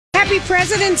Happy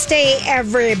President's Day,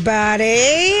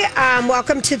 everybody.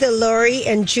 Welcome to the Lori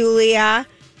and Julia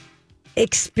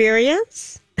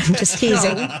experience. I'm just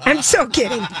teasing. I'm so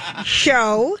kidding.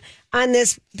 Show on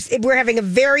this. We're having a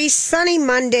very sunny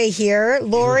Monday here.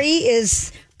 Lori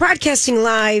is broadcasting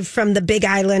live from the Big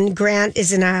Island. Grant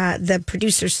is in the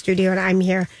producer's studio, and I'm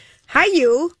here. Hi,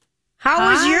 you.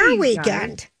 How was your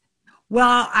weekend? Guys.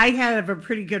 Well, I had a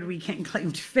pretty good weekend,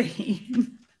 claim to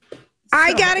fame.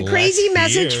 I got a crazy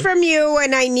message from you,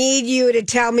 and I need you to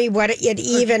tell me what it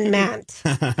even meant.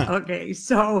 Okay,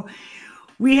 so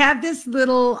we have this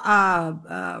little,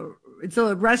 it's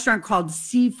a restaurant called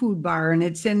Seafood Bar, and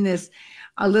it's in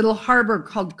a little harbor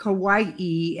called Kauai,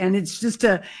 and it's just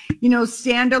a,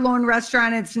 standalone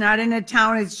restaurant. It's not in a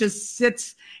town.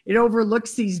 It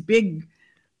overlooks these big,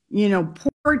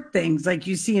 port things like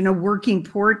you see in a working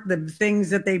port, the things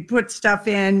that they put stuff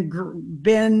in,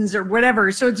 bins or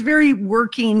whatever. So it's a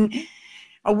working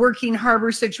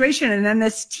harbor situation. And then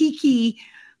this tiki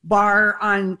bar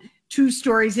on 2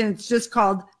 stories, and it's just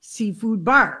called Seafood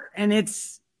Bar. And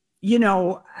it's,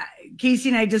 Casey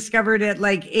and I discovered it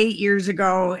like 8 years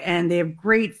ago, and they have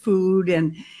great food,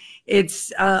 and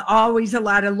it's always a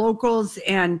lot of locals.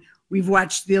 And we've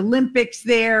watched the Olympics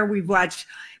there.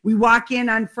 We walk in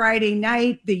on Friday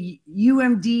night. The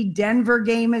UMD Denver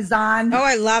game is on. Oh,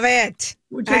 I love it.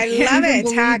 I love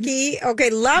it. Hockey. Okay,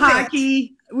 love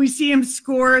Hockey. We see him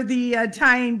score the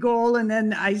tying goal, and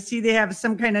then I see they have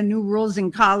some kind of new rules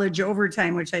in college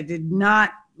overtime, which I did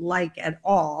not like at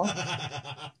all.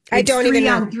 I don't even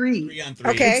know. 3 on 3.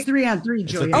 Okay. It's 3 on 3,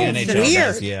 Julia.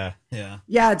 Weird.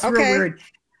 Yeah, it's real weird.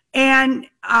 And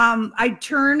I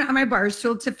turn on my bar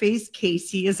stool to face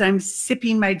Casey as I'm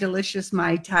sipping my delicious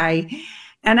Mai Tai.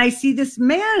 And I see this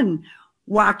man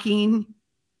walking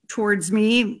towards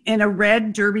me in a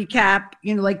red derby cap,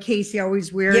 like Casey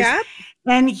always wears. Yeah.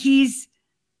 And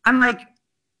I'm like,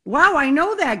 wow, I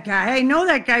know that guy. I know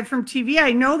that guy from TV.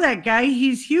 I know that guy.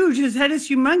 He's huge. His head is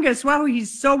humongous. Wow,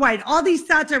 he's so wide. All these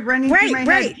thoughts are running through my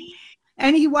head.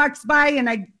 And he walks by, and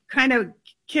I kind of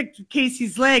kicked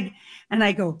Casey's leg, and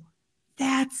I go,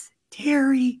 that's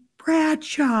Terry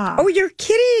Bradshaw. Oh, you're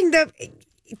kidding.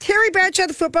 Terry Bradshaw,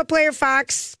 the football player,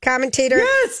 Fox commentator.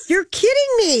 Yes. You're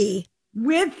kidding me.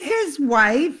 With his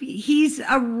wife. He's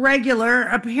a regular.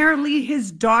 Apparently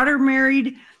his daughter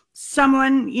married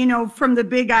someone, from the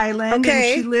Big Island.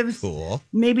 Okay. And she lives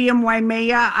maybe in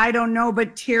Waimea. I don't know.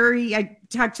 But Terry, I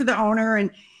talked to the owner,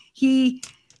 and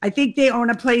I think they own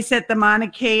a place at the Mauna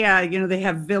Kea. They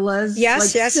have villas.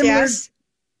 Yes, yes.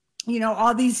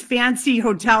 All these fancy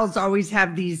hotels always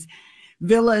have these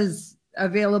villas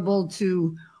available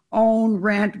to own,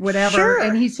 rent, whatever. Sure.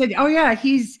 And he said, oh yeah,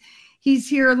 he's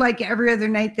here like every other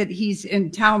night that he's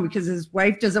in town because his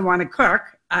wife doesn't want to cook.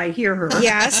 I hear her.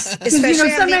 Yes,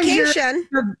 especially on vacation.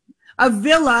 A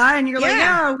villa, and you're like,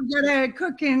 oh, we gotta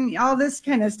cook and all this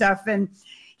kind of stuff. And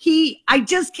I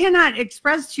just cannot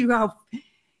express to you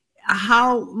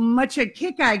how much a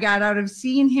kick I got out of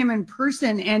seeing him in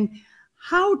person, and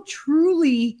how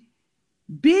truly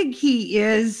big he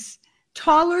is,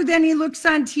 taller than he looks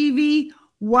on TV,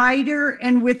 wider,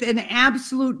 and with an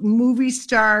absolute movie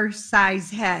star size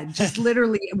head. Just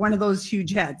literally one of those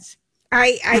huge heads.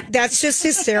 That's just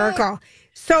hysterical.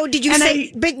 So did you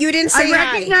but you didn't say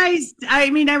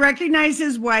I recognized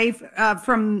his wife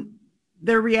from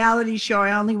the reality show.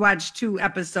 I only watched 2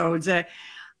 episodes.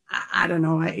 I don't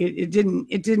know. It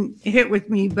didn't hit with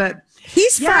me, but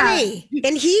he's funny,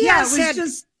 and he has had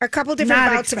just a couple different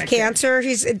bouts of cancer.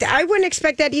 I wouldn't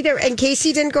expect that either. And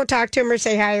Casey didn't go talk to him or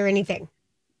say hi or anything.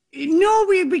 No,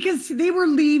 because they were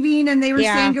leaving and they were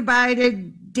saying goodbye to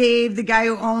Dave, the guy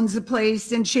who owns the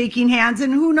place, and shaking hands.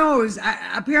 And who knows?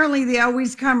 Apparently, they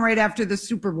always come right after the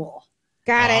Super Bowl.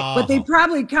 Got it. But they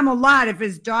probably come a lot if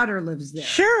his daughter lives there.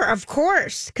 Sure, of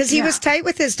course, because he was tight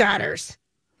with his daughters.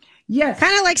 Yes.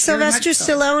 Kind of like Sylvester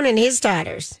Stallone and his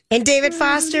daughters, and David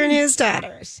Foster and his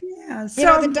daughters. Yeah.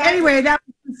 So anyway, that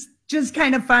was just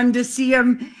kind of fun to see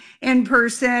him in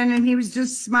person, and he was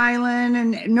just smiling,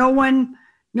 and no one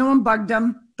bugged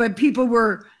him, but people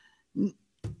were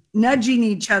nudging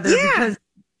each other because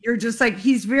you're just like,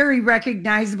 he's very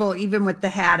recognizable even with the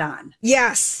hat on.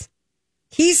 Yes.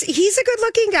 He's a good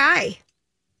looking guy.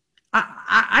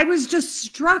 I was just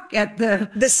struck at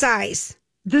the size.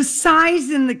 The size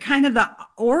and the kind of the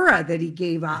aura that he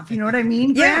gave off. You know what I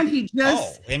mean? Yeah. Grant? He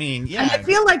just, and I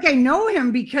feel like I know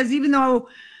him because even though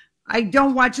I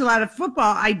don't watch a lot of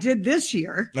football. I did this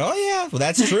year. Oh yeah, well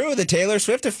that's true. The Taylor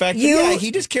Swift effect. Yeah,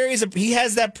 he just carries he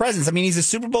has that presence. I mean, he's a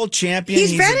Super Bowl champion.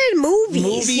 He's been in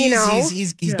movies. You know,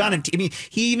 he's been in. I mean,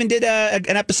 he even did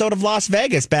an episode of Las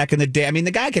Vegas back in the day. I mean,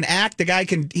 the guy can act. The guy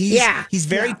can. He's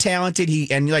very talented.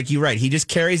 And like you're right, he just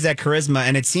carries that charisma,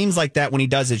 and it seems like that when he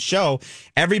does his show,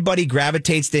 everybody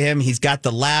gravitates to him. He's got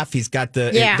the laugh. He's got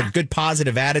the good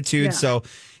positive attitude. Yeah. So.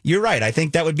 You're right. I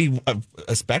think that would be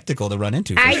a spectacle to run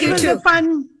into. I do too.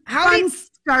 Fun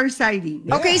star sighting.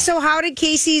 Yeah. Okay, so how did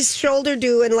Casey's shoulder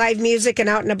do in live music and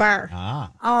out in a bar?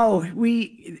 Oh,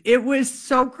 it was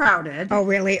so crowded. Oh,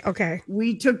 really? Okay.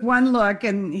 We took one look,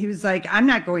 and he was like, "I'm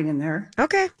not going in there."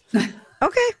 Okay.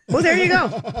 Okay. Well, there you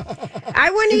go. I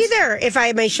wouldn't either if I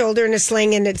had my shoulder in a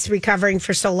sling and it's recovering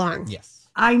for so long. Yes.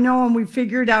 I know, and we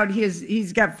figured out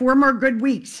he's got 4 more good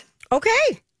weeks.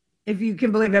 Okay. If you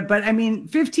can believe it. But I mean,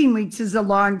 15 weeks is a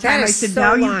long time. I said, so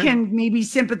now long. You can maybe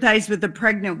sympathize with a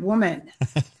pregnant woman.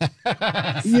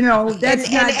 You know, that's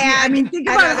think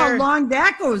about how long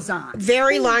that goes on.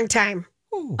 Very long time.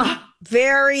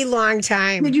 Very long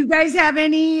time. Did you guys have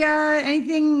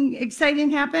anything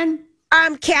exciting happen?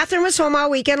 Catherine was home all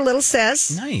weekend, little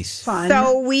sis. Nice. Fun.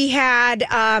 So we had,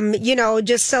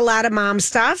 just a lot of mom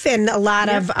stuff and a lot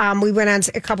of, we went on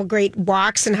a couple great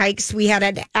walks and hikes. We had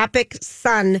an epic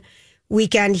sun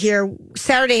weekend here.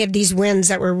 Saturday had these winds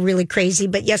that were really crazy,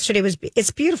 but yesterday it's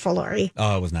beautiful, Lori.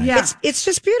 Oh, it was nice. Yeah. It's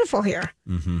just beautiful here.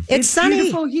 Mm-hmm. It's sunny.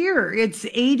 Beautiful here. It's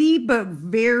 80, but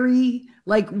very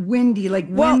windy,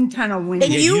 wind tunnel windy.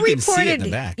 And you reported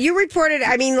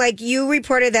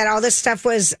that all this stuff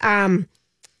was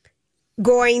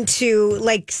going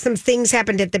to, some things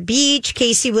happened at the beach.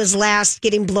 Casey was last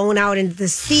getting blown out into the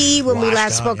sea when we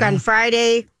last spoke on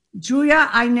Friday. Julia,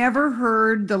 I never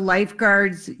heard the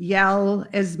lifeguards yell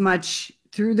as much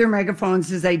through their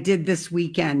megaphones as I did this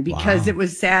weekend because it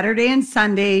was Saturday and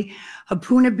Sunday.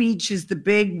 Hapuna Beach is the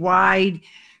big, wide,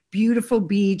 beautiful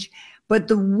beach. But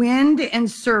the wind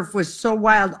and surf was so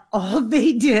wild. All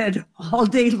they did all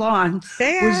day long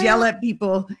was yell at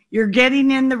people, "You're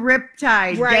getting in the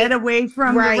riptide. Right. Get away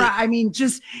from the rock." I mean,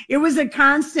 it was a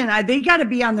constant. They got to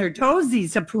be on their toes,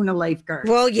 these Hapuna lifeguards.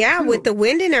 Well, yeah, too. With the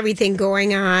wind and everything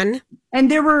going on.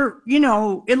 And there were,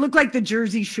 it looked like the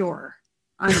Jersey Shore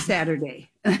on Saturday.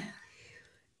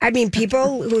 I mean,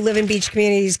 people who live in beach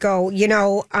communities go,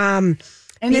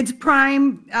 and it's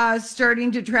prime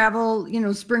starting to travel,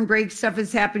 spring break stuff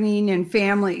is happening and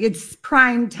family. It's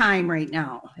prime time right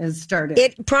now has started.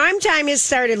 Prime time has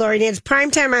started, Lori. And it's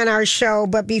prime time on our show.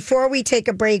 But before we take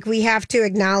a break, we have to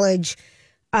acknowledge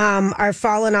our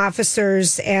fallen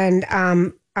officers and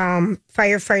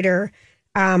firefighter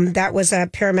that was a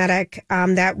paramedic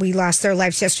that we lost their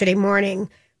lives yesterday morning.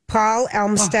 Paul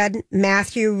Elmstead,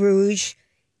 Matthew Rouge,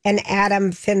 and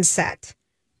Adam Finsett.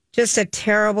 Just a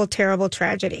terrible, terrible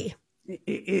tragedy.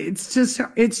 It's just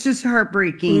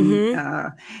heartbreaking.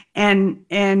 Mm-hmm.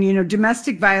 And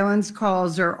domestic violence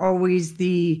calls are always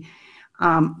the,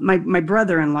 my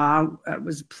brother-in-law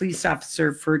was a police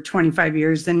officer for 25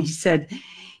 years. And he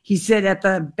said at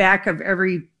the back of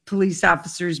every police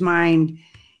officer's mind,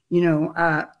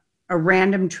 a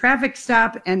random traffic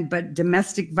stop but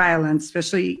domestic violence,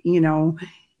 especially, you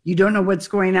don't know what's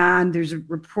going on. There's a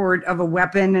report of a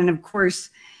weapon. And of course,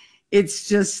 it's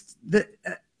just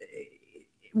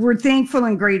we're thankful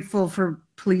and grateful for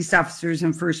police officers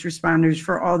and first responders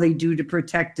for all they do to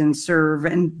protect and serve.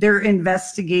 And they're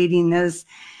investigating this,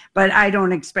 but I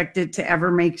don't expect it to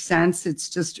ever make sense. It's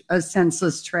just a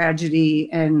senseless tragedy,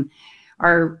 and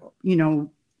our,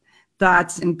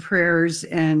 thoughts and prayers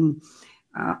and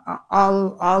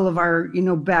all of our,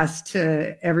 best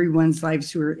to everyone's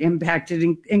lives who are impacted,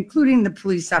 including the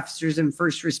police officers and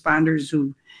first responders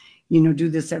who do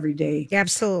this every day.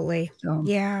 Absolutely. So,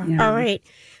 yeah. All right.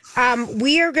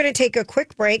 We are going to take a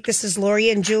quick break. This is Lori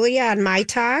and Julia on My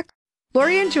Talk.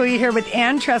 Lori and Julia here with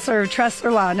Ann Tressler of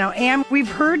Tressler Law. Now, Ann, we've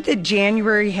heard that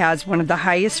January has one of the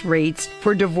highest rates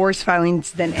for divorce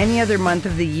filings than any other month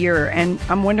of the year. And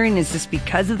I'm wondering, is this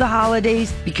because of the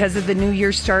holidays, because of the new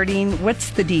year starting? What's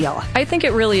the deal? I think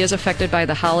it really is affected by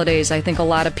the holidays. I think a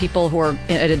lot of people who are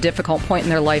at a difficult point in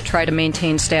their life try to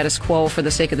maintain status quo for the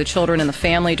sake of the children and the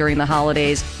family during the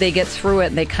holidays. They get through it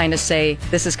and they kind of say,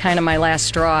 this is kind of my last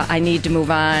straw. I need to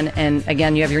move on. And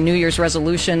again, you have your New Year's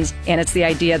resolutions, and it's the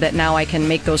idea that now I can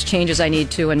make those changes I need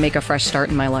to and make a fresh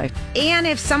start in my life. And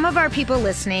if some of our people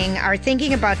listening are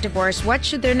thinking about divorce, what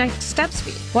should their next steps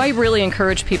be? Well, I really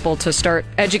encourage people to start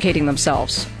educating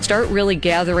themselves. Start really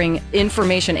gathering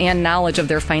information and knowledge of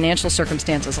their financial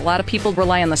circumstances. A lot of people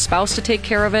rely on the spouse to take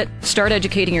care of it. Start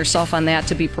educating yourself on that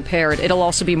to be prepared. It'll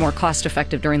also be more cost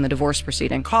effective during the divorce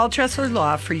proceeding. Call Tressler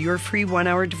Law for your free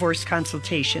 1-hour divorce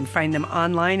consultation. Find them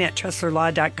online at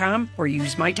TresslerLaw.com or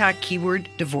use my talk keyword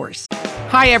divorce.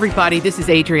 Hi, everybody. This is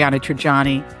Adriana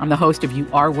Trajani. I'm the host of You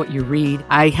Are What You Read.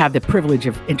 I have the privilege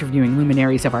of interviewing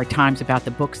luminaries of our times about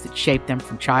the books that shaped them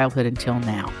from childhood until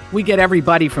now. We get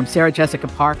everybody from Sarah Jessica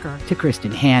Parker to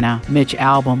Kristen Hanna, Mitch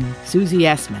Albom, Susie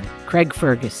Essman, Craig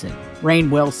Ferguson, Rainn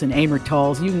Wilson, Amor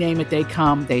Tolls, you name it, they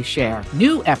come, they share.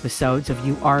 New episodes of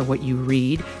You Are What You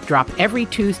Read drop every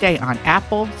Tuesday on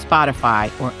Apple,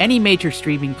 Spotify, or any major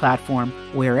streaming platform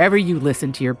wherever you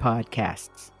listen to your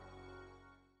podcasts.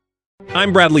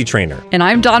 I'm Bradley Trainer. And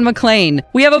I'm Don McClain.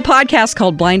 We have a podcast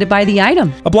called Blinded by the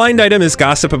Item. A blind item is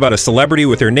gossip about a celebrity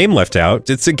with their name left out.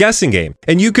 It's a guessing game,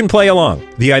 and you can play along.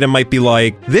 The item might be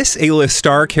like, this A-list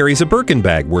star carries a Birkin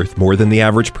bag worth more than the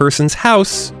average person's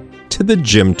house to the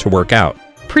gym to work out.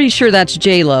 Pretty sure that's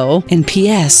J-Lo. And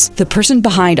P.S. the person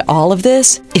behind all of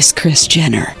this is Kris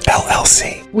Jenner,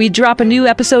 LLC. We drop a new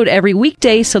episode every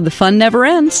weekday so the fun never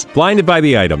ends. Blinded by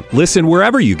the Item. Listen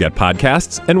wherever you get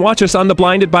podcasts and watch us on the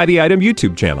Blinded by the Item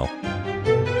YouTube channel.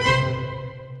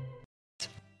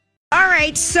 All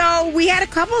right, so we had a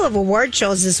couple of award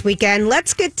shows this weekend.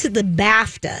 Let's get to the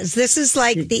BAFTAs. This is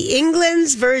like the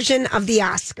England's version of the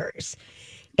Oscars.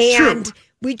 And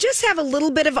we just have a little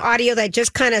bit of audio that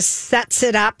just kind of sets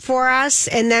it up for us.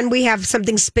 And then we have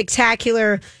something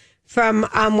spectacular from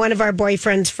one of our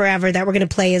boyfriends forever that we're going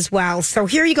to play as well. So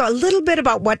here you go, a little bit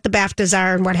about what the BAFTAs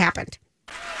are and what happened.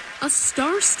 A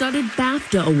star-studded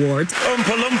BAFTA Awards.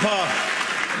 Oompa Loompa.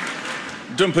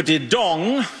 Dumpity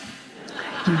Dong.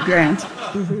 Grant.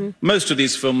 Most of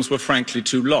these films were frankly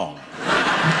too long.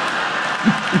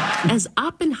 As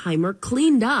Oppenheimer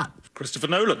cleaned up. Christopher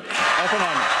Nolan.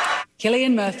 Oppenheimer.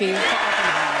 Cillian Murphy for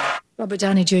Oppenheimer. Robert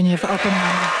Downey Jr. for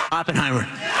Oppenheimer. Oppenheimer.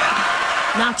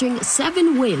 Notching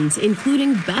 7 wins,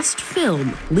 including Best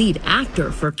Film, Lead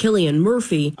Actor for Cillian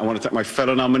Murphy. I want to thank my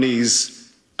fellow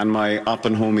nominees and my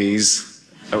Oppenhomies.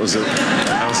 That was a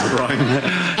rhyme.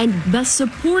 And Best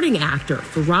Supporting Actor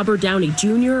for Robert Downey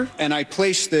Jr. And I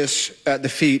place this at the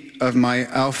feet of my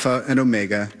Alpha and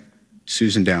Omega,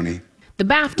 Susan Downey. The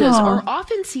BAFTAs are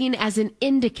often seen as an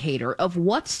indicator of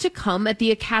what's to come at the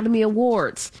Academy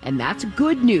Awards, and that's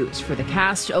good news for the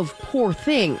cast of Poor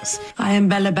Things. I am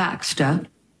Bella Baxter,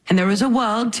 and there is a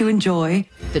world to enjoy.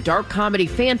 The dark comedy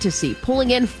fantasy pulling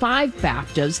in 5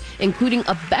 BAFTAs, including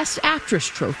a Best Actress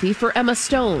trophy for Emma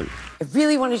Stone. I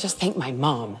really want to just thank my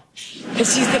mom,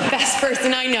 because she's the best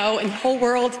person I know in the whole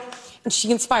world. And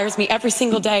she inspires me every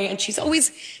single day. And she's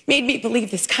always made me believe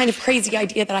this kind of crazy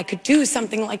idea that I could do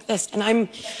something like this. And I'm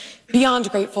beyond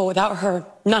grateful. Without her,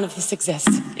 none of this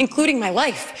exists, including my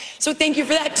life. So thank you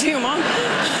for that too, Mom.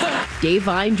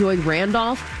 Da'Vine Joy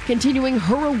Randolph continuing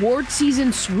her award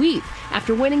season sweep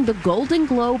after winning the Golden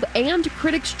Globe and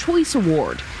Critics' Choice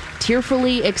Award,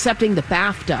 tearfully accepting the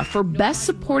BAFTA for Best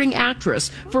Supporting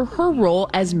Actress for her role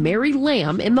as Mary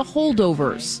Lamb in The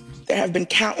Holdovers. There have been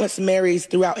countless Marys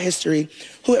throughout history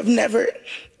who have never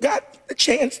got the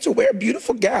chance to wear a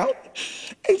beautiful gown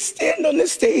and stand on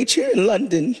this stage here in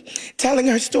London. Telling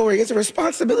her story is a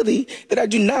responsibility that I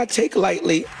do not take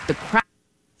lightly.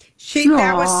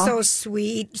 That was so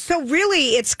sweet. So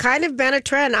really, it's kind of been a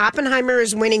trend. Oppenheimer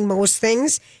is winning most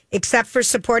things, except for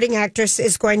supporting actress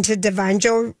is going to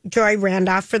Da'Vine Joy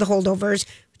Randolph for The Holdovers,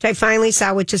 which I finally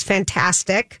saw, which is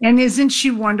fantastic. And isn't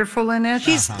she wonderful in it?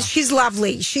 She's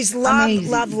lovely. She's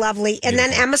lovely. And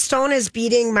then Emma Stone is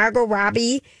beating Margot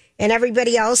Robbie and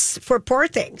everybody else for Poor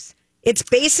Things. It's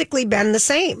basically been the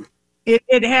same.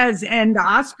 It has, and the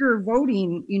Oscar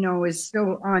voting, is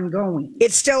still ongoing.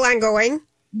 It's still ongoing?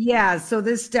 Yeah, so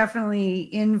this definitely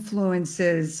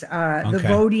influences the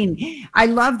voting. I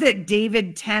love that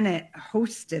David Tennant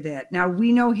hosted it. Now,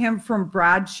 we know him from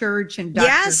Broadchurch and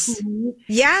Doctor Who.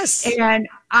 Yes. And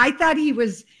I thought he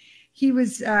was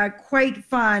quite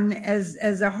fun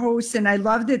as a host. And I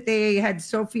love that they had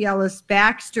Sophie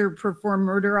Ellis-Baxter perform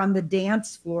Murder on the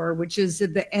Dance Floor, which is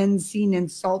the end scene in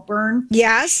Saltburn.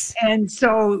 Yes. And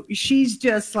so she's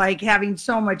just like having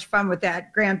so much fun with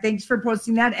that. Grant, thanks for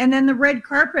posting that. And then the red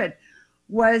carpet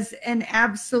was an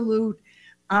absolute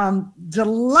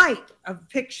delight of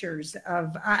pictures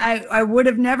of, I would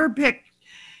have never picked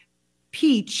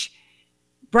Peach,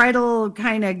 bridal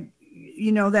kind of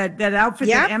that outfit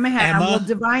Yep. that Emma had. Emma. Well,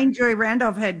 Divine Joy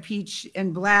Randolph had peach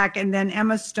and black, and then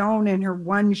Emma Stone in her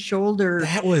one shoulder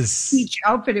That was peach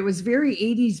outfit. It was very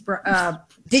 80s.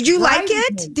 Did you like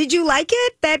bridesmaid. it? Did you like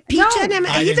it? That peach No. and Emma?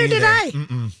 I Either didn't did either. I.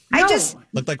 Mm-mm. I No. just,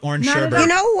 Looked like orange Not at sherbet. you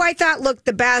know who I thought looked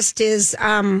the best is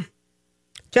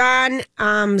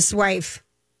John's wife.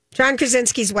 John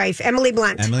Krasinski's wife, Emily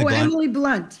Blunt. Emily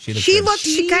Blunt. She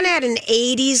kind of had an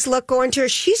 80s look going to her.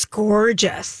 She's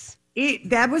gorgeous.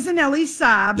 That was an Ellie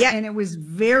Saab, and it was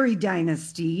very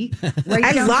Dynasty. Right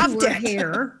I down loved to her it.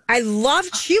 Hair.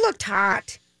 She looked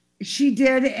hot. She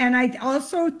did. And I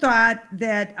also thought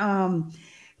that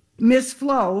Miss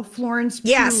Florence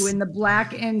Pugh in the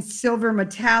black and silver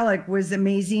metallic was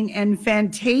amazing. And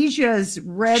Fantasia's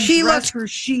red dress where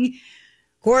she...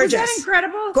 Gorgeous. Was that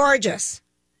incredible? Gorgeous.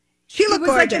 She looked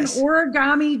gorgeous. It was like an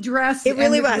origami dress. It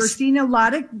really and was. We're seeing a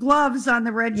lot of gloves on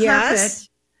the red carpet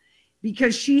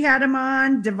because she had them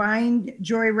on. Divine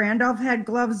Joy Randolph had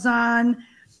gloves on.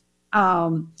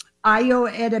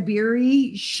 Ayo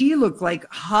Edebiri, she looked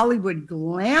like Hollywood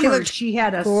glamour. She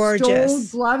had a stole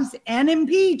gloves and in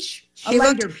peach. She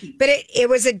looked, but it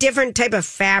was a different type of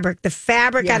fabric. The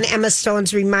fabric on Emma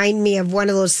Stone's remind me of one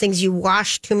of those things you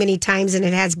wash too many times and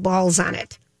it has balls on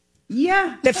it.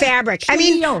 Yeah. The fabric. I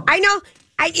mean, I know.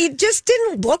 It just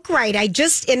didn't look right.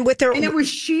 And it was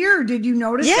sheer. Did you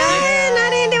notice that? that? Yeah,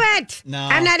 not into it. No.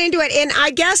 I'm not into it. And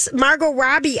I guess Margot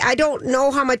Robbie, I don't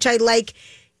know how much I like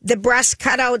the breast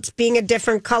cutouts being a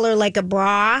different color like a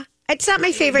bra. It's not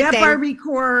my favorite that thing. Barbie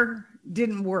core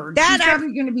didn't work. She's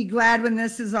probably going to be glad when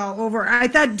this is all over. I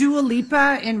thought Dua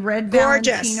Lipa in Red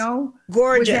Valentino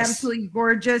was absolutely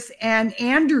gorgeous. And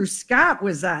Andrew Scott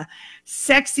was a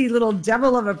sexy little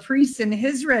devil of a priest in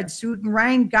his red suit. And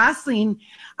Ryan Gosling,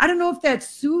 I don't know if that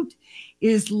suit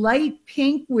is light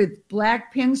pink with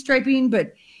black pinstriping,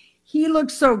 but he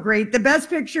looked so great. The best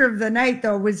picture of the night,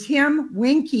 though, was him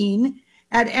winking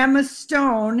at Emma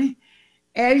Stone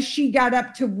as she got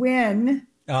up to win.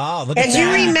 Oh, look at and that.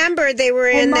 you remember they were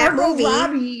in that movie.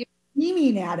 Robbie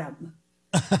beaming at him.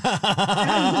 That was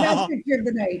the best picture of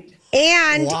the night.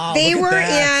 And they were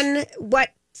in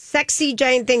Sexy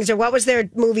Giant Things, or what was their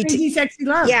movie? Crazy Sexy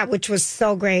Love. Yeah, which was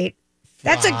so great.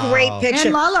 That's a great picture.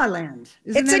 And La La Land.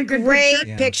 It's a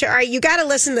great picture. All right, you got to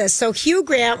listen to this. So Hugh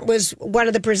Grant was one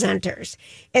of the presenters.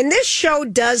 And this show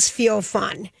does feel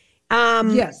fun.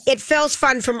 Yes. It feels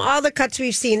fun from all the cuts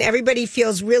we've seen. Everybody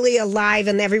feels really alive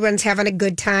and everyone's having a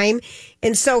good time.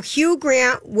 And so Hugh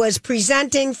Grant was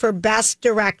presenting for Best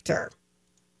Director.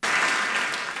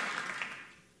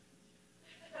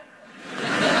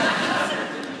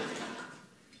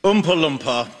 Oompa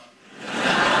Loompa.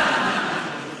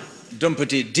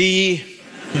 Dumpity D.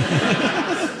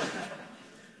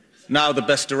 Now the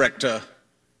Best Director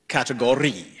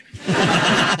category.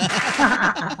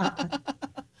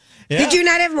 Did you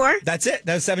not have more? That's it.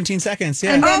 That was 17 seconds.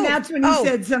 Yeah. And then that's when he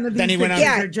said some of these pictures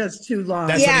are just too long.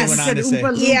 That's what he went on to say.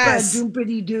 Oompa Loompa,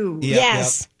 Doompity Doo.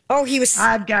 Yes. Oh, he was.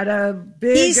 I've got a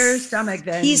bigger stomach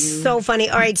than you. He's so funny.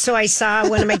 All right, so I saw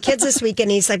one of my kids this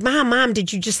weekend. He's like, "Mom,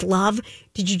 did you just love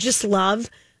Willy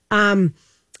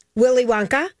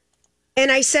Wonka?"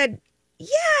 And I said, "Yeah,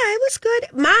 it was good."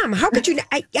 Mom, how could you not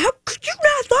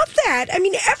love that? I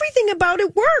mean, everything about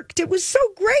it worked. It was so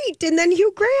great. And then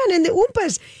Hugh Grant and the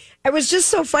Oompas. It was just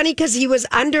so funny because he was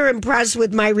underimpressed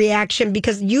with my reaction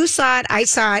because you saw it, I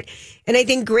saw it, and I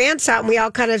think Grant saw it, and we all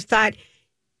kind of thought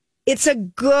it's a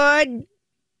good,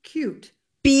 cute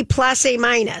B+, A-,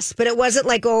 but it wasn't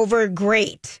like over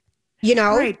great, you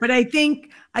know? Right, but I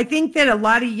think that a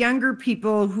lot of younger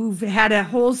people who've had a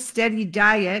whole steady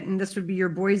diet, and this would be your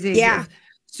boys' age, of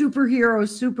superhero.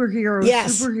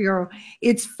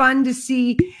 It's fun to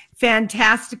see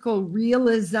fantastical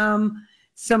realism,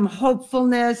 some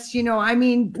hopefulness, I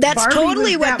mean, that's Barbie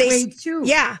totally was what that they way too.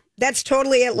 Yeah, that's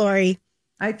totally it, Lori.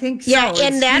 I think so. Yeah,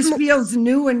 and that feels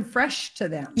new and fresh to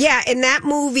them. Yeah, in that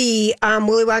movie,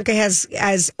 Willy Wonka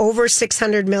has over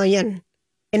 600 million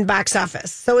in box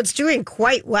office, so it's doing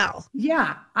quite well.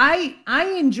 Yeah, I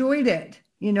enjoyed it,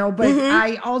 but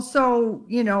I also,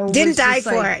 didn't die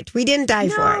for it. We didn't die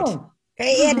for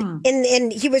it.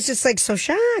 And he was just like so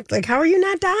shocked. Like, how are you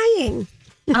not dying?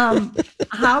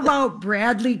 How about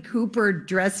Bradley Cooper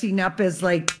dressing up as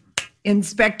like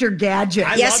Inspector Gadget?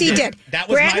 Yes, he did. That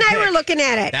was Brad my and I pick. were looking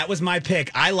at it. That was my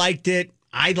pick. I liked it.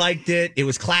 It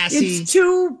was classy. It's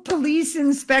two police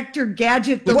Inspector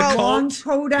Gadget, the long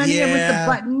coat on him with the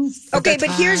buttons. Okay,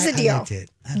 but here's the deal.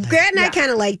 Grant and I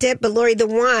kind of liked it, but Lori,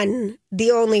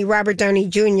 the only Robert Downey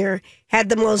Jr. had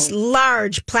the most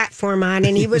large platform on,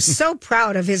 and he was so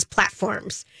proud of his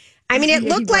platforms. I mean, it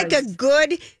looked like a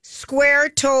good square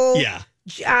toe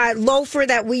loafer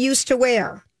that we used to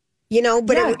wear. But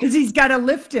because he's got a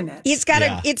lift in it. It's got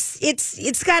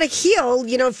it's got a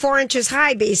heel, 4 inches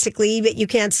high basically, but you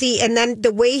can't see. And then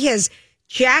the way his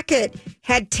jacket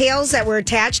had tails that were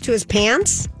attached to his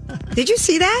pants. Did you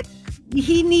see that?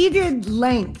 He needed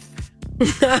length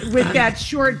with that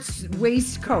short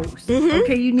waistcoat. Mm-hmm.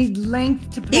 Okay, you need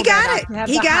length to pull He got that it. up,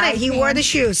 He got it. He wore the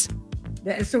shoes.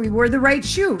 So he wore the right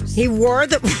shoes. He wore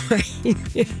the.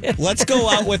 Let's go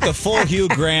out with the full Hugh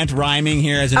Grant rhyming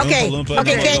here as an Okay. Oompa Loompa.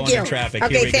 Okay, and thank go you. into traffic.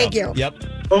 Okay, Here we thank go. you. Yep.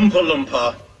 Oompa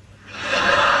Loompa.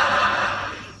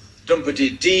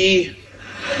 Dumpity Dee.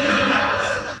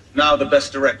 Now the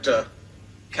best director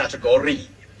category.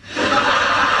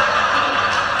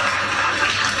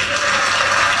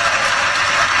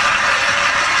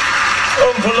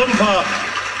 Oompa Loompa.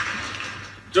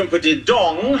 Dumpity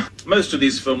Dong. Most of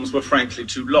these films were frankly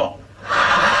too long.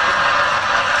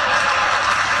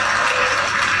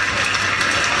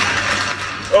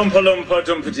 Oompa Loompa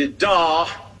Dumpity Da.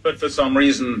 But for some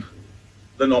reason,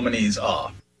 the nominees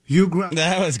are.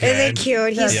 That was good. Isn't it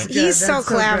cute? He's so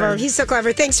clever. He's so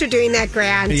clever. Thanks for doing that,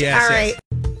 Grant. Yes, All right.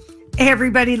 Hey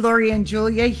everybody, Lori and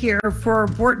Julia here for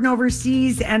Borton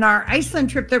Overseas and our Iceland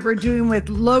trip that we're doing with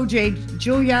Loj.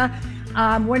 Julia,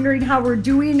 wondering how we're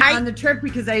doing on the trip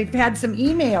because I've had some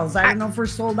emails. I don't know if we're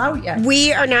sold out yet.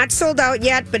 We are not sold out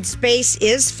yet, but space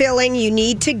is filling. You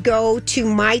need to go to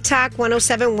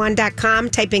mytalk1071.com,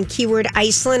 type in keyword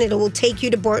Iceland. It will take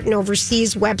you to Borton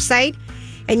Overseas website,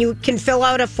 and you can fill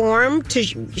out a form to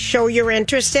show your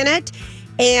interest in it.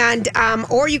 And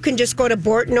or you can just go to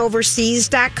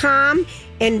BortonOverseas.com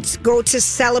and go to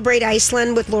Celebrate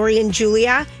Iceland with Lori and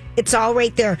Julia. It's all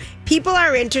right there. People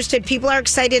are interested. People are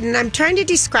excited. And I'm trying to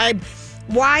describe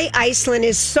why Iceland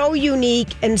is so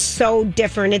unique and so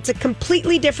different. It's a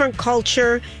completely different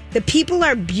culture. The people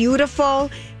are beautiful.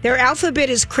 Their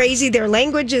alphabet is crazy. Their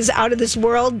language is out of this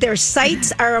world. Their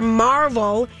sights are a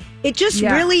marvel. It just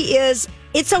really is.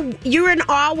 You're in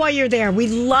awe while you're there. We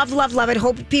love, love, love it.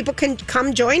 Hope people can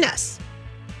come join us.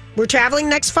 We're traveling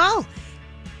next fall.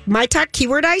 My Talk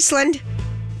keyword Iceland.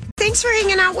 Thanks for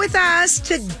hanging out with us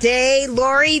today,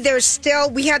 Lori.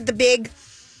 We had the big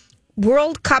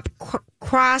World Cup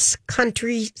cross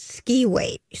country ski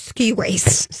race.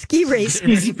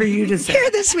 Easy for you to say. Here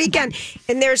this weekend,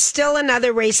 and there's still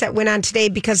another race that went on today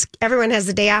because everyone has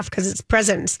the day off because it's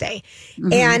President's Day,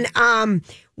 and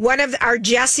one of our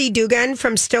Jessie Dugan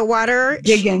from Stillwater,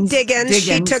 Diggins,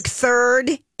 she took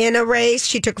third in a race.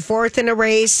 She took fourth in a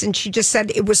race, and she just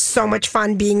said it was so much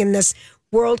fun being in this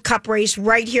World Cup race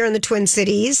right here in the Twin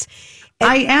Cities.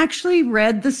 I actually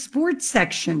read the sports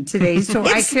section today so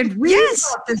I could read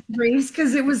about this race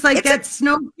because it was like that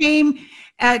snow came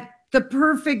at the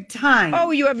perfect time.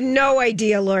 Oh, you have no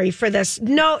idea, Lori, for this.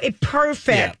 No,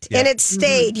 perfect. Yeah. And it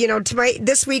stayed,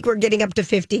 this week we're getting up to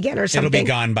 50 again or something. It'll be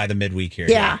gone by the midweek here.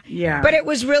 Yeah. But it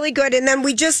was really good. And then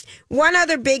one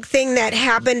other big thing that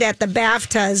happened at the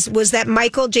BAFTAs was that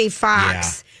Michael J.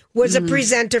 Fox was a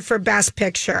presenter for Best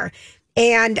Picture.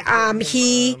 And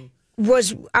he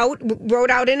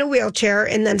rode out in a wheelchair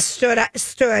and then stood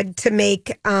to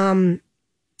make to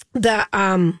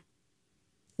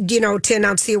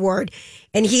announce the award.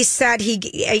 And he said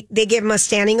they gave him a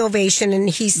standing ovation, and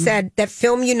he said that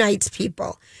film unites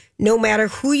people. No matter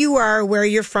who you are or where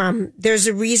you're from, there's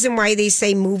a reason why they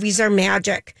say movies are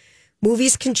magic.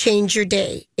 Movies can change your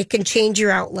day. It can change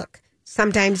your outlook.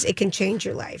 Sometimes it can change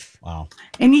your life. Wow.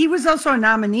 And he was also a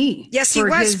nominee. Yes, he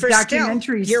was for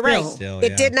documentary. You're right.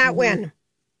 It did not win.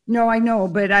 No, I know,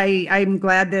 but I'm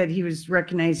glad that he was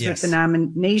recognized with the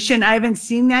nomination. I haven't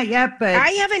seen that yet, but I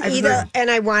haven't either, and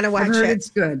I want to watch it. It's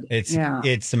good.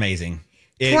 It's amazing.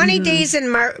 20 days in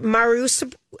Maru.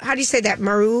 How do you say that?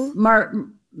 Maripol?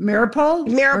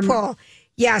 Maripol,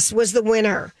 yes, was the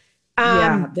winner.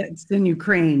 That's in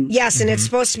Ukraine. Yes, and it's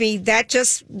supposed to be, that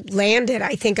just landed,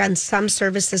 I think, on some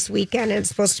service this weekend, and it's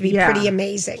supposed to be pretty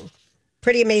amazing.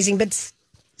 Pretty amazing, but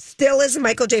still is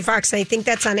Michael J. Fox, and I think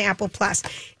that's on Apple Plus.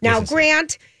 Now,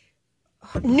 Grant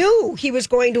knew he was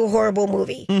going to a horrible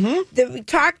movie.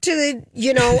 Talk to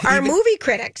our movie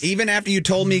critics. Even after you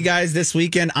told me, guys, this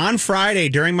weekend on Friday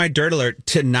during my Dirt Alert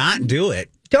to not do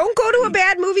it. Don't go to a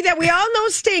bad movie that we all know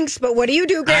stinks, but what do you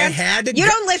do, Grant? You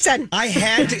don't listen. I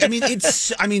had to.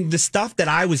 The stuff that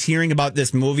I was hearing about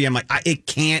this movie, I'm like, it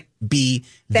can't be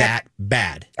that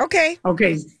bad. Okay.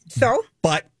 So?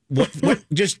 But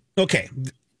okay.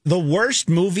 The worst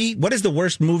movie, what is the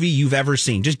worst movie you've ever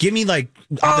seen? Just give me off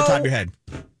the top of your head.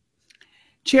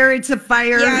 Chariots of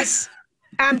Fire. Yes.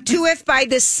 Two If by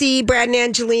the Sea, Brad and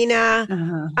Angelina.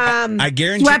 I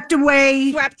guarantee. Swept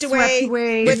Away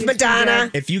with Madonna.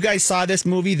 If you guys saw this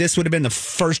movie, this would have been the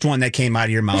first one that came out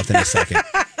of your mouth in a second.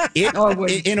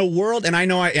 In a world, and I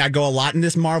know I go a lot in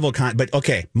this Marvel but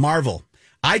okay, Marvel.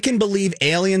 I can believe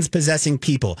aliens possessing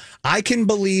people. I can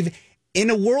believe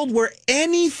in a world where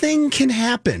anything can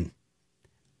happen.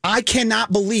 I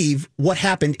cannot believe what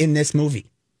happened in this movie.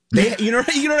 You know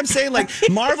what I'm saying? Like,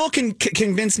 Marvel can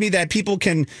convince me that people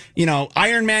can,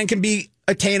 Iron Man can be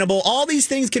attainable. All these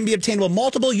things can be obtainable,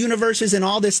 multiple universes and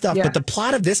all this stuff. Yeah. But the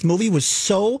plot of this movie was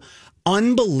so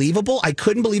unbelievable. I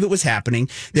couldn't believe it was happening.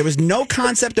 There was no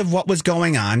concept of what was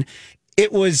going on.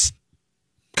 It was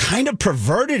kind of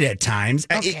perverted at times.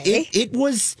 Okay. It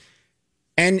was...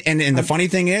 And the funny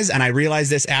thing is, and I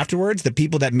realized this afterwards, the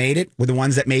people that made it were the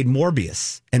ones that made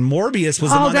Morbius. And Morbius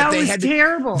was the one that they had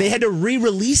terrible. They had to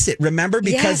re-release it, remember?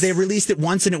 Because they released it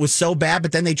once and it was so bad,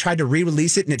 but then they tried to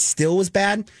re-release it and it still was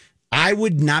bad. I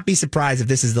would not be surprised if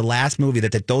this is the last movie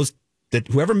that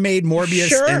whoever made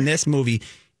Morbius in this movie,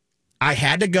 I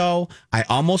had to go. I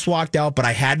almost walked out, but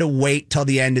I had to wait till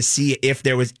the end to see if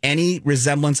there was any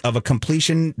resemblance of a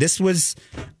completion. This was,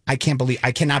 I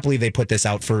cannot believe they put this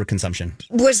out for consumption.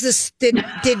 Did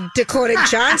Dakota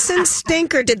Johnson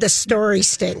stink or did the story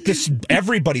stink?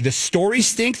 Everybody. The story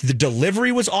stinked. The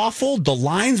delivery was awful. The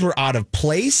lines were out of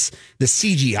place. The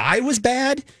CGI was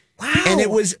bad. Wow. And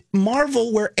it was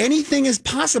Marvel where anything is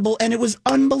possible, and it was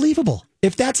unbelievable.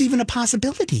 If that's even a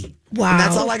possibility. Wow. And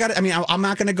that's all I got. I mean, I'm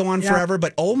not going to go on forever,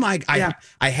 but I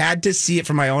had to see it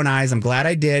from my own eyes. I'm glad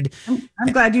I did.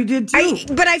 I'm glad you did too.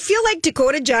 But I feel like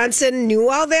Dakota Johnson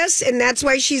knew all this, and that's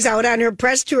why she's out on her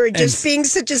press tour just being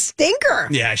such a stinker.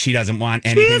 Yeah, she doesn't want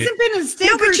anything. She hasn't been a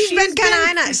stinker. No, but she's been kind of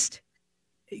honest.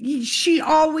 She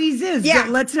always is. Yeah.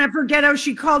 But let's not forget how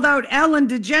she called out Ellen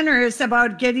DeGeneres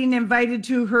about getting invited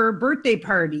to her birthday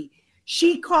party.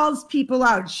 She calls people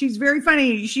out. She's very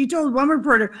funny. She told one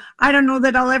reporter, I don't know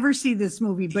that I'll ever see this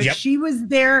movie, but she was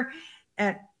there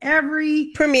at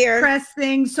every premiere press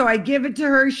thing. So I give it to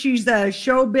her. She's a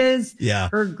showbiz. Yeah.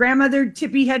 Her grandmother,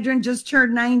 Tippi Hedren, just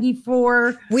turned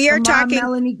 94. We are talking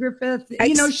Melanie Griffith.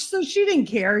 So she didn't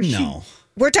care. No.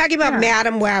 We're talking about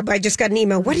Madam Web. I just got an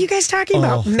email. What are you guys talking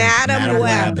about? Madam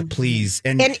Web. Please.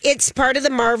 And it's part of the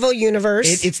Marvel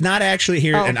Universe. It's not actually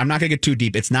here, and I'm not going to get too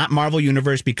deep. It's not Marvel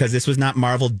Universe because this was not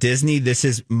Marvel Disney. This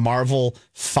is Marvel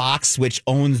Fox, which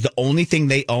owns, the only thing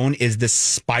they own is the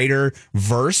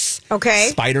Spider-Verse. Okay.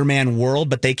 Spider-Man world,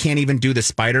 but they can't even do the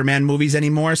Spider-Man movies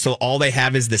anymore. So all they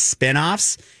have is the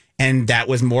spin-offs. And that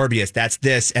was Morbius. That's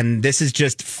this. And this is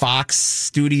just Fox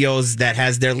Studios that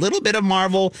has their little bit of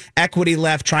Marvel equity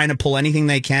left, trying to pull anything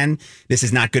they can. This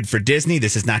is not good for Disney.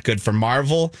 This is not good for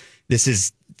Marvel. This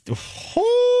is... And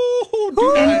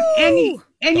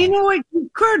you know what?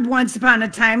 You could, once upon a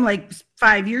time, like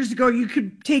 5 years ago, you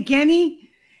could take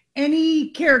any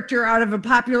character out of a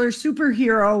popular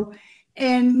superhero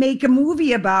and make a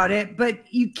movie about it, but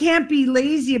you can't be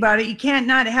lazy about it. You can't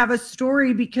not have a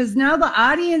story because now the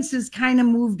audience has kind of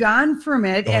moved on from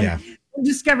it and we're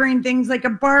discovering things like a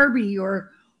Barbie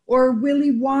or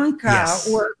Willy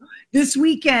Wonka or this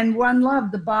weekend, One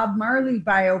Love, the Bob Marley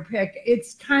biopic.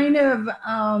 It's kind of...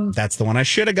 That's the one I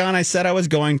should have gone. I said I was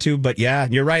going to, but yeah,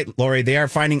 you're right, Lori. They are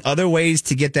finding other ways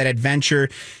to get that adventure,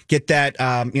 get that,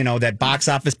 that box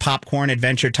office popcorn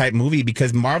adventure type movie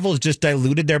because Marvel's just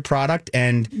diluted their product.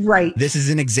 And this is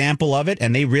an example of it.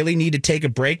 And they really need to take a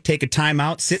break, take a time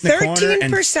out, sit in the corner.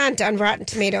 13% on Rotten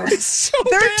Tomatoes. It's so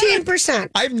 13%.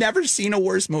 Bad. I've never seen a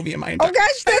worse movie in my entire life. Oh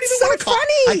gosh, that's so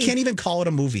funny. I can't even call it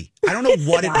a movie. I don't know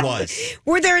what it was.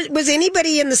 Was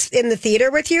anybody in the theater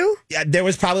with you? Yeah, there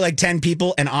was probably like 10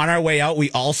 people, and on our way out,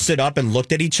 we all stood up and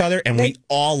looked at each other, and we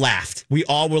all laughed. We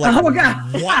all were like, "What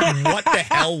the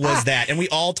hell was that?" And we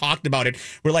all talked about it.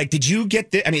 We're like, "Did you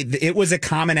get this?" I mean, it was a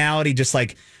commonality, just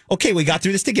like, okay, we got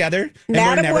through this together, and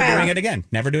we're never doing it again.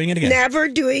 Never doing it again. Never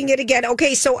doing it again.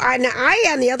 Okay, so on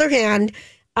the other hand.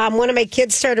 One of my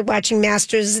kids started watching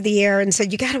Masters of the Air and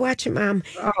said, "You got to watch it, Mom."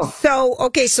 So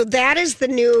that is the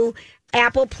new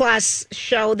Apple Plus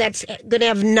show that's going to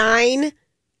have 9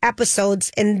 episodes.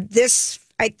 And this,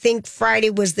 I think, Friday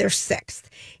was their 6th.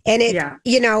 And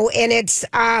it's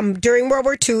during World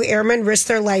War II, airmen risked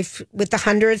their life with the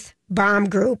 100th Bomb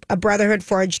Group, a brotherhood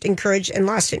forged in courage and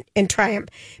lost in triumph.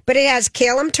 But it has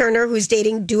Callum Turner, who's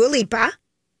dating Dua Lipa.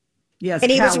 Yes,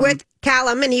 and he was with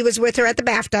Callum, and he was with her at the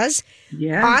BAFTAs.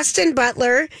 Yeah. Austin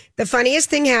Butler. The funniest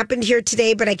thing happened here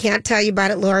today, but I can't tell you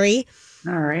about it, Lori.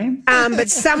 All right. But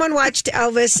someone watched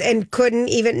Elvis and couldn't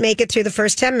even make it through the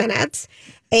first 10 minutes.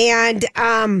 And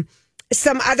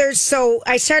some others. So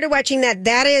I started watching that.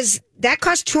 That is that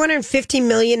cost $250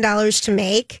 million to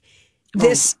make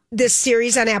this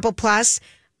series on Apple Plus.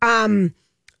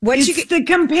 It's the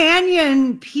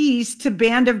companion piece to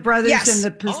Band of Brothers in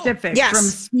the Pacific from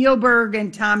Spielberg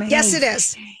and Tom Hanks. Yes, it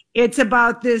is. It's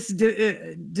about this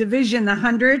division, the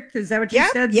 100th. Is that what you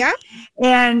said? Yeah.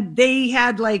 And they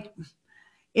had like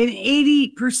an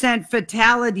 80%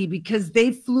 fatality because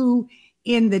they flew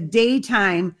in the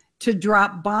daytime to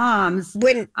drop bombs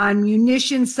on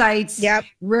munition sites,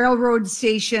 railroad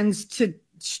stations to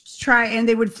try, and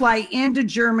they would fly into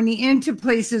Germany, into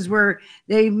places where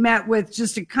they met with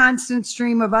just a constant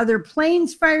stream of other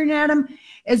planes firing at them,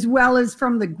 as well as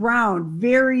from the ground.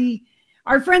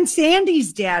 Our friend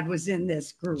Sandy's dad was in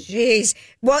this group. Jeez.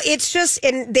 Well, it's just,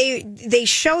 and they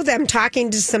show them talking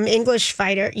to some English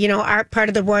fighter, part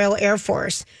of the Royal Air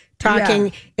Force,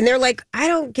 talking, and they're like, I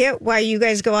don't get why you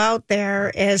guys go out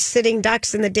there as sitting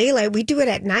ducks in the daylight. We do it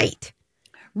at night.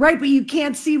 Right, but you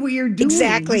can't see what you're doing.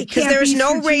 Exactly, because there's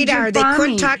no radar. They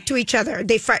couldn't talk to each other.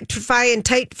 They fly in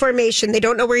tight formation. They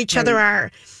don't know where each other are.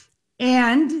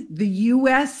 And the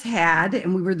U.S. had,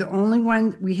 and we were the only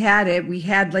one, we had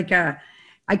like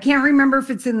I can't remember if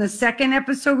it's in the second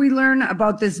episode we learn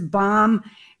about this bomb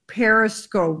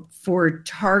periscope for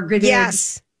targeted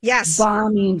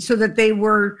bombing, so that they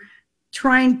were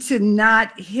trying to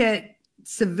not hit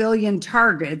civilian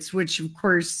targets, which of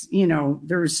course,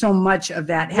 there's so much of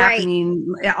that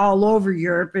happening all over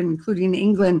Europe, including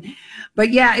England.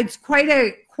 But yeah, it's quite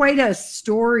a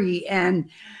story. And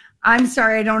I'm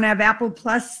sorry, I don't have Apple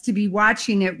Plus to be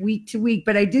watching it week to week,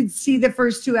 but I did see the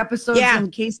first 2 episodes,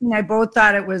 and Casey and I both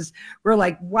thought we're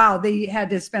like, wow, they had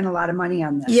to spend a lot of money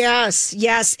on this.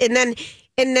 Yes. And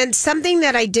then something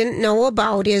that I didn't know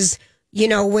about is,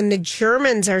 when the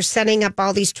Germans are setting up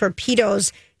all these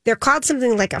torpedoes, they're called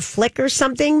something like a flick or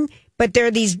something, but they're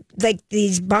these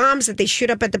bombs that they shoot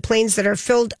up at the planes that are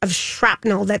filled of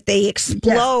shrapnel that they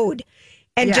explode. Yes.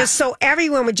 And just so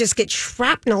everyone would just get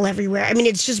shrapnel everywhere. I mean,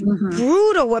 it's just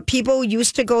brutal what people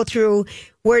used to go through,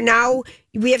 where now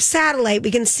we have satellite,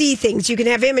 we can see things, you can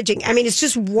have imaging. I mean, it's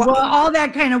just... Well, all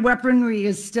that kind of weaponry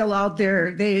is still out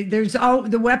there.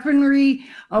 The weaponry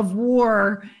of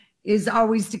war is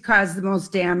always to cause the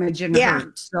most damage and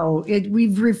hurt. So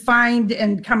we've refined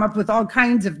and come up with all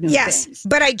kinds of new things.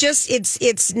 But it's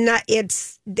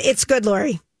good,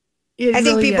 Lori. I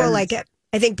think people like it.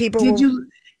 I think people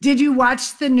Did you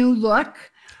watch the new look?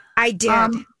 I did.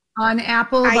 On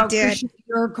Apple about Christian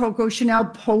Dior, Coco Chanel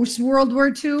post World War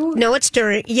II? No, it's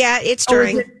during. Yeah, it's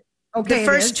during. Okay. The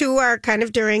first 2 are kind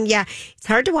of during. Yeah. It's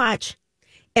hard to watch.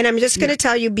 And I'm just going to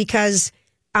tell you because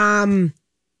I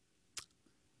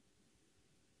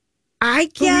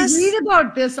guess we read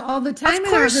about this all the time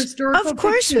in our historical Of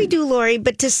course fiction. We do, Lori.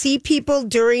 But to see people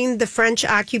during the French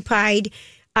occupied,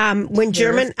 when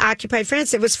German occupied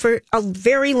France, it was for a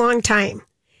very long time.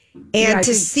 And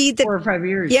to see 4 or 5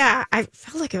 years. Yeah, I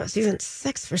felt like it was even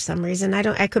 6 for some reason.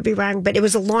 I could be wrong, but it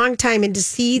was a long time. And to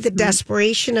see the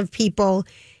desperation of people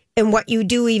and what you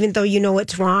do, even though you know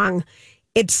it's wrong,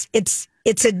 it's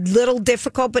a little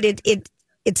difficult, but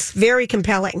it's very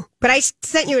compelling. But I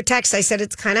sent you a text. I said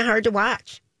it's kind of hard to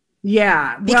watch.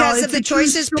 Yeah, because of the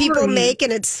choices people make,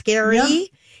 and it's scary. Yep.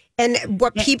 And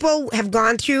what people have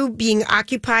gone through being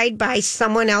occupied by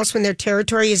someone else when their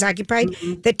territory is occupied,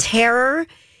 the terror.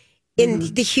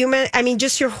 In the human, I mean,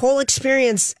 just your whole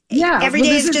experience. Yeah, every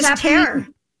day is just terror.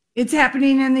 It's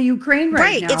happening in the Ukraine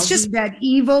right now. It's just that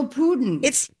evil Putin.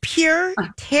 It's pure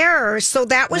terror. So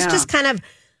that was just kind of,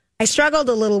 I struggled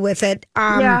a little with it.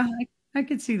 I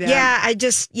could see that. Yeah, I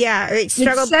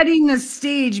struggled. It's setting the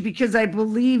stage because I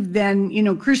believe then,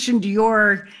 Christian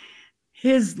Dior,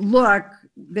 his look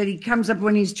that he comes up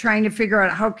when he's trying to figure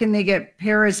out how can they get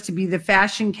Paris to be the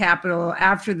fashion capital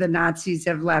after the Nazis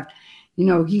have left.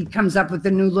 He comes up with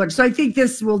a new look. So I think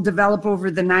this will develop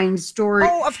over the 9 stories.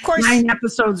 Oh, of course. 9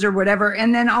 episodes or whatever.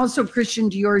 And then also Christian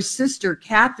Dior's sister,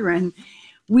 Catherine.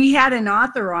 We had an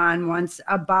author on once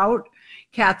about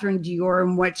Catherine Dior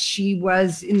and what she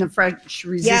was in the French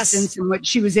Resistance and what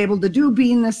she was able to do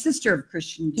being the sister of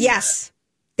Christian Dior. Yes.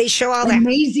 They show all that.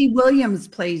 Maisie Williams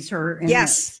plays her in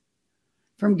this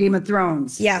from Game of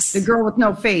Thrones. Yes. The girl with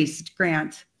no face,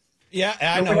 Grant. Yeah,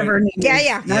 I know. Whatever her name is.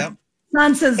 Yeah.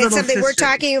 Sansa's it's something sister. We're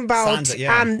talking about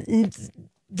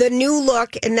the new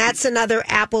look, and that's another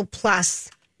Apple Plus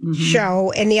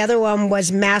show. And the other one was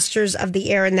Masters of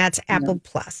the Air, and that's Apple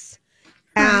Plus.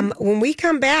 When we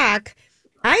come back,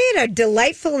 I had a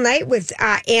delightful night with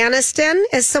Aniston,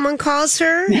 as someone calls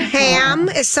her, Ham,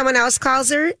 as someone else calls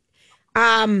her,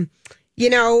 Kravitz,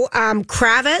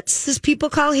 as people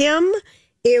call him.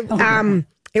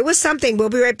 It was something. We'll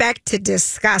be right back to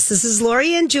discuss. This is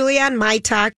Lori and Julia on My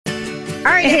Talk. All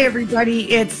right. Hey,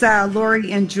 everybody. It's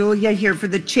Lori and Julia here for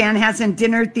the Chanhassen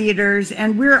Dinner Theaters.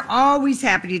 And we're always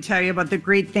happy to tell you about the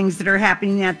great things that are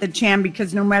happening at the Chan,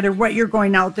 because no matter what you're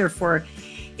going out there for,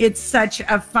 it's such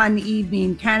a fun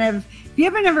evening. Kind of, if you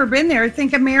haven't ever been there,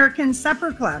 think American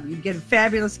Supper Club. You get a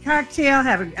fabulous cocktail,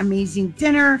 have an amazing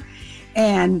dinner,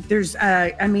 and there's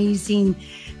amazing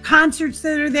concerts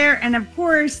that are there. And of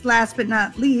course, last but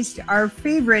not least, our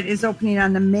favorite is opening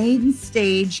on the main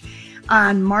stage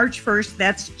on March 1st.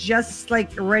 That's just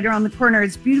like right around the corner.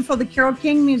 It's beautiful. The Carole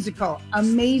King musical.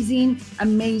 Amazing,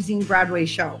 amazing Broadway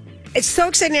show. It's so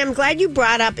exciting. I'm glad you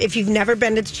brought up, if you've never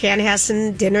been to the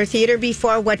Chanhassen Dinner Theater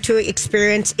before, what to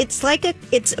experience. It's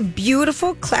a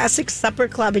beautiful classic supper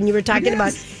club. And you were talking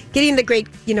about getting the great,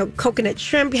 coconut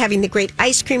shrimp, having the great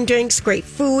ice cream drinks, great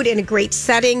food in a great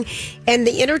setting. And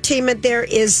the entertainment there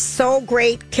is so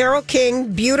great. Carole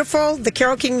King, beautiful. The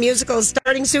Carole King musical is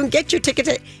starting soon. Get your ticket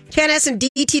at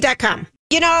chanhassendt.com.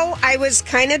 I was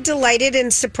kind of delighted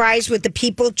and surprised with the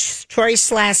People's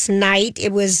Choice last night.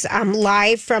 It was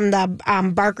live from the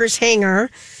Barker's Hangar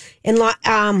in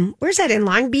where's that, in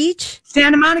Long Beach?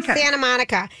 Santa Monica.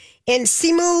 And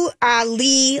Simu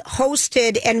Lee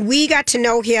hosted, and we got to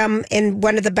know him in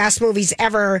one of the best movies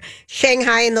ever,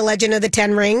 Shanghai and the Legend of the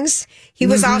Ten Rings. He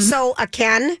was also a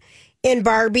Ken in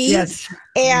Barbie. Yes.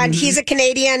 And he's a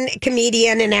Canadian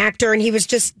comedian and actor, and he was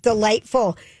just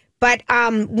delightful. But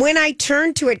when I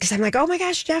turned to it, because I'm like, oh my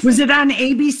gosh, Jeff. Was it on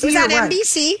ABC? It was on what?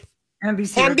 NBC.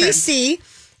 NBC.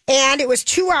 And it was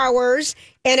 2 hours,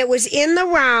 and it was in the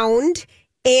round.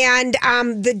 And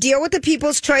the deal with the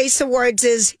People's Choice Awards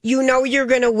is you're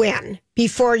going to win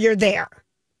before you're there.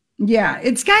 Yeah,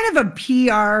 it's kind of a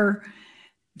PR,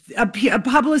 a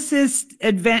publicist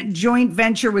joint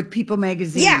venture with People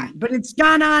Magazine. Yeah. But it's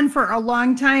gone on for a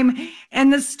long time.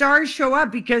 And the stars show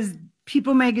up because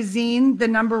People Magazine, the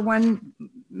number one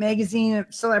magazine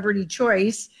of celebrity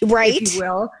choice, right, if you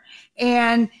will.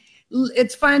 And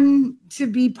it's fun to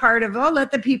be part of,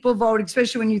 let the people vote,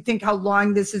 especially when you think how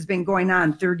long this has been going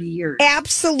on, 30 years.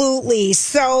 Absolutely.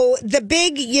 So the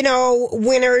big,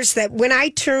 winners that when I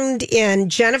tuned in,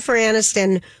 Jennifer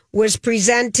Aniston was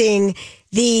presenting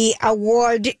the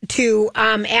award to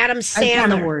Adam Sandler.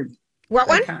 Icon Award. What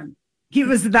one? Icon. He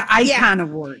was the Icon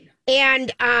Award.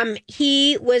 And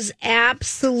he was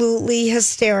absolutely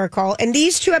hysterical. And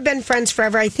these two have been friends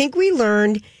forever. I think we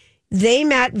learned they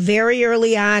met very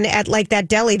early on at that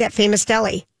deli, that famous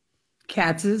deli.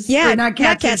 Katz's? Yeah, not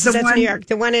Katz's. That's New York.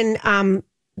 The one in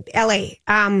L.A.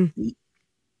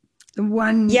 The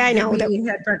one I know. that we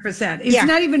had breakfast at. It's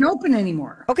not even open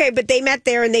anymore. Okay, but they met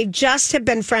there, and they just have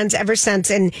been friends ever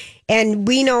since. And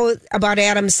we know about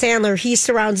Adam Sandler. He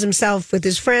surrounds himself with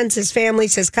his friends, his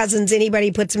families, his cousins,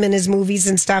 anybody puts him in his movies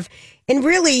and stuff. And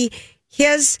really,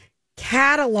 his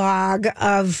catalog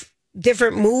of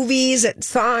different movies and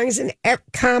songs and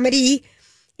comedy,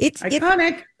 it's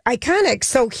iconic.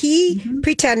 So he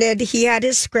pretended he had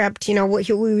his script, what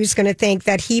he was going to think,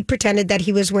 that he pretended that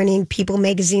he was winning People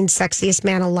Magazine's Sexiest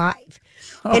Man Alive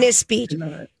in his speech.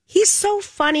 He's so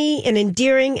funny and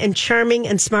endearing and charming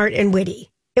and smart and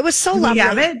witty. It was so lovely. Do we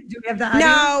have it? Do we have the audio?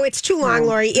 No, it's too long,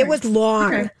 Lori. It was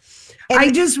long. Okay. I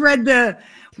just read the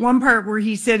one part where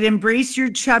he said, embrace your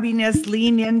chubbiness,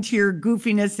 lean into your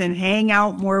goofiness, and hang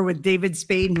out more with David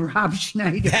Spade and Rob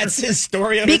Schneider. That's his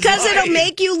story. Because it'll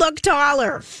make you look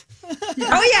taller.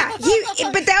 Oh yeah,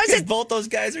 but that was it. Both those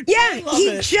guys are. Yeah,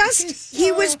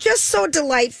 he was just so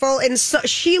delightful, and so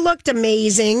she looked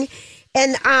amazing.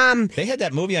 And they had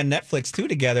that movie on Netflix too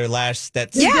together last.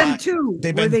 They've been two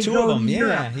of them.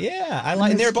 Yeah. I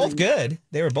like. And they're both good.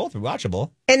 They were both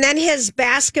watchable. And then his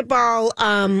basketball,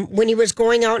 when he was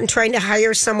going out and trying to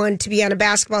hire someone to be on a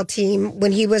basketball team,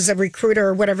 when he was a recruiter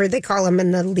or whatever they call him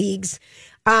in the leagues,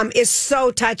 is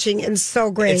so touching and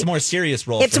so great. It's a more serious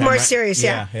role. It's more serious,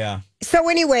 yeah. So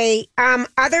anyway,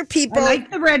 other people. I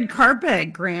like the red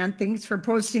carpet, Grant. Thanks for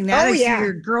posting that. I see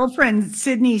your girlfriend,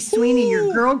 Sydney Sweeney,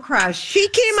 your girl crush. She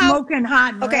came out smoking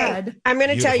hot and red. I'm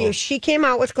going to tell you, she came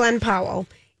out with Glenn Powell.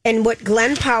 And what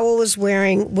Glenn Powell was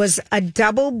wearing was a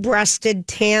double-breasted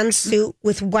tan suit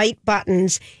with white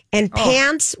buttons and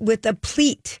pants with a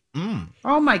pleat.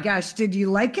 Oh my gosh, did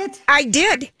you like it? I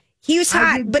did. He was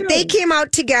hot, but they came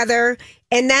out together,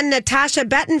 and then Natasha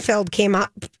Bettenfield came out.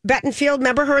 Bettenfield,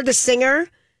 remember her, the singer?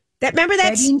 Remember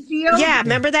that? Bedingfield? Yeah,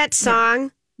 remember that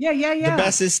song? Yeah. The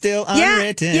best is still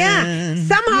unwritten. Yeah.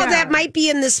 Somehow that might be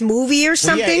in this movie or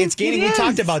something. Well, it's gaining. We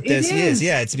talked about this. It is.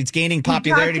 Yeah, it's gaining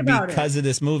popularity because of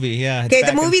this movie. Yeah. Okay,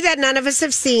 the movie that none of us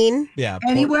have seen. Yeah.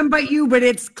 Anyone but you, but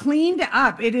it's cleaned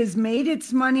up. It has made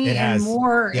its money and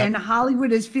more. Yep. And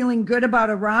Hollywood is feeling good about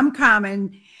a rom-com,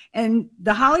 and And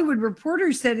the Hollywood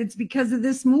Reporter said it's because of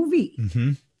this movie.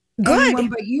 Mm-hmm. Good. Anyone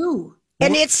But You.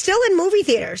 And it's still in movie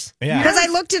theaters. Yeah. Because I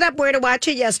looked it up where to watch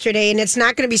it yesterday, and it's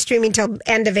not going to be streaming till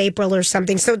end of April or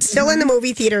something. So it's still in the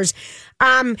movie theaters.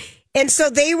 And so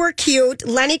they were cute.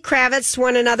 Lenny Kravitz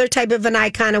won another type of an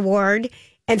icon award.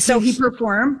 And so Did he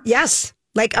perform? Yes.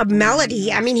 Like a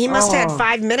melody. I mean, he must have had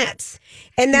 5 minutes.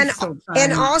 And then,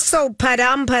 and also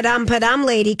Padam Padam Padam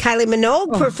lady, Kylie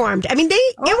Minogue performed. I mean,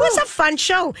 it was a fun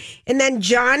show. And then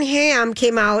John Hamm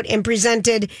came out and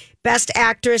presented Best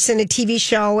Actress in a TV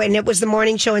show, and it was the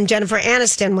morning show, and Jennifer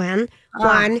Aniston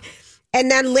won.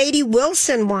 And then Lady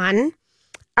Wilson won,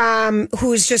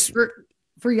 who's just...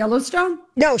 For Yellowstone?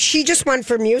 No, she just won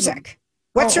for music.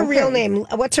 What's her real name?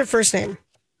 What's her first name?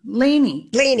 Lainey,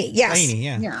 yes. Lainey,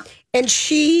 yeah. And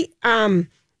she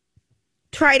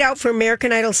tried out for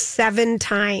American Idol 7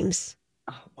 times.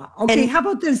 Oh, wow. Okay, how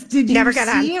about this? Did you never got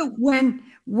see it when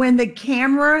the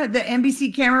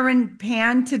NBC cameraman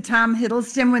panned to Tom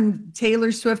Hiddleston when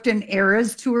Taylor Swift and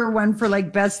Eras Tour won for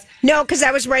like best? No, because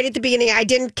that was right at the beginning. I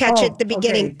didn't catch it at the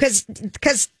beginning because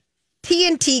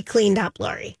TNT cleaned up,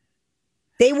 Lori.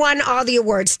 They won all the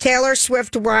awards. Taylor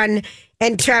Swift won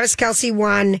and Travis Kelce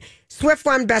won. Swift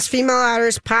won Best Female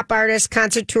Artist, Pop Artist,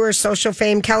 Concert Tour, Social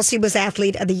Fame. Kelce was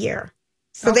Athlete of the Year.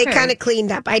 So they kind of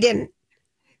cleaned up. I didn't.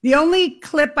 The only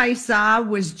clip I saw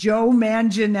was Joe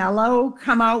Manganiello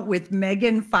come out with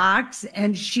Megan Fox,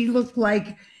 and she looked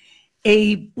like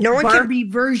a Barbie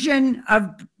version of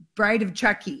Bride of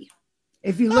Chucky.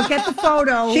 If you look at the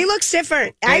photo. She looks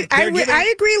different. I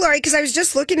agree, Lori, because I was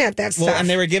just looking at that stuff. Well, and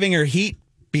they were giving her heat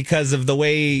because of the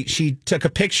way she took a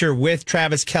picture with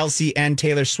Travis Kelce and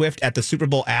Taylor Swift at the Super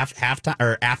Bowl halftime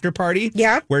or after party.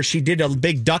 Yeah. Where she did a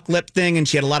big duck lip thing and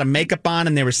she had a lot of makeup on,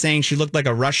 and they were saying she looked like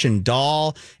a Russian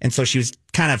doll. And so she was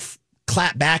kind of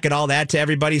clapped back at all that to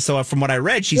everybody. So from what I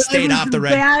read, she stayed off the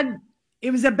red.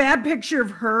 It was a bad picture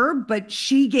of her, but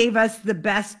she gave us the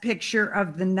best picture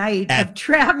of the night of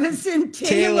Travis and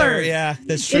Taylor. Yeah,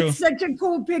 that's true. It's such a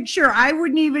cool picture.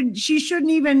 She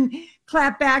shouldn't even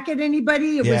clap back at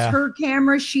anybody. It was her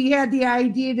camera. She had the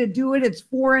idea to do it. It's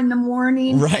 4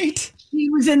 a.m. Right. She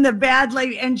was in the bad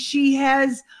light, and she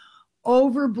has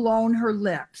overblown her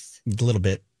lips. A little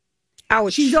bit.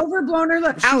 Ouch. She's overblown her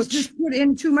lips. Ouch. She's just put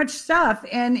in too much stuff,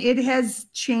 and it has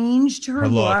changed her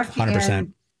look.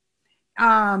 100%.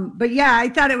 But yeah, I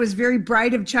thought it was very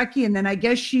Bride of Chucky, and then I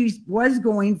guess she was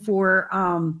going for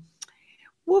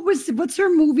what's her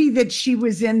movie that she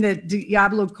was in, the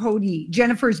Diablo Cody,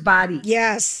 Jennifer's Body.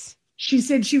 Yes. She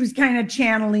said she was kind of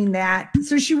channeling that.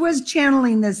 So she was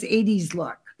channeling this 80s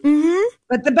look. Mm-hmm.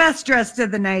 But the best dressed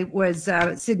of the night was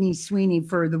Sydney Sweeney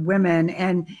for the women,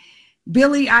 and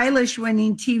Billie Eilish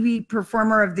winning TV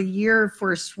Performer of the Year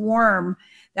for Swarm.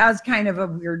 That was kind of a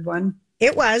weird one.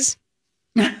 It was.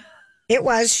 It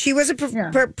was. She was a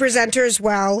presenter as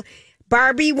well.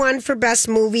 Barbie won for Best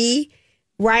Movie.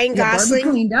 Ryan Gosling.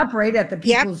 Barbie cleaned up right at the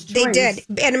People's Choice. They did.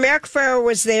 And America Ferrera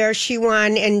was there. She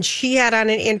won, and she had on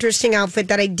an interesting outfit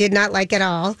that I did not like at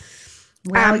all.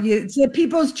 Well, it's a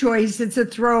People's Choice. It's a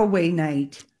throwaway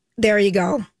night. There you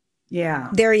go. Yeah.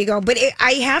 There you go. But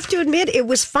I have to admit, it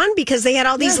was fun because they had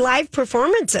all these live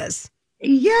performances.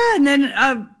 Yeah, and then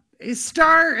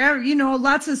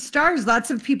lots of stars, lots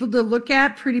of people to look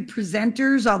at, pretty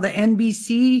presenters, all the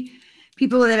NBC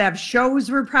people that have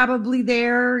shows were probably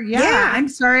there. Yeah. I'm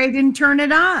sorry I didn't turn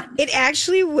it on. It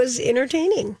actually was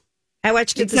entertaining. I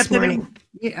watched it this morning.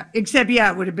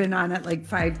 It would have been on at like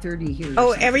 5:30 here.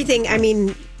 Oh, everything. I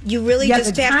mean, you really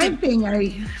just the have time to.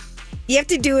 Thing, you have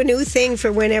to do a new thing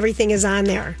for when everything is on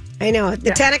there. I know. The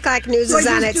 10 o'clock news is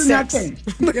on at 6.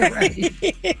 Right.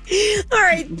 All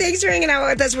right. Thanks for hanging out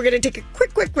with us. We're going to take a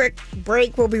quick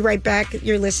break. We'll be right back.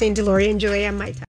 You're listening to Lori and Julia on My Talk.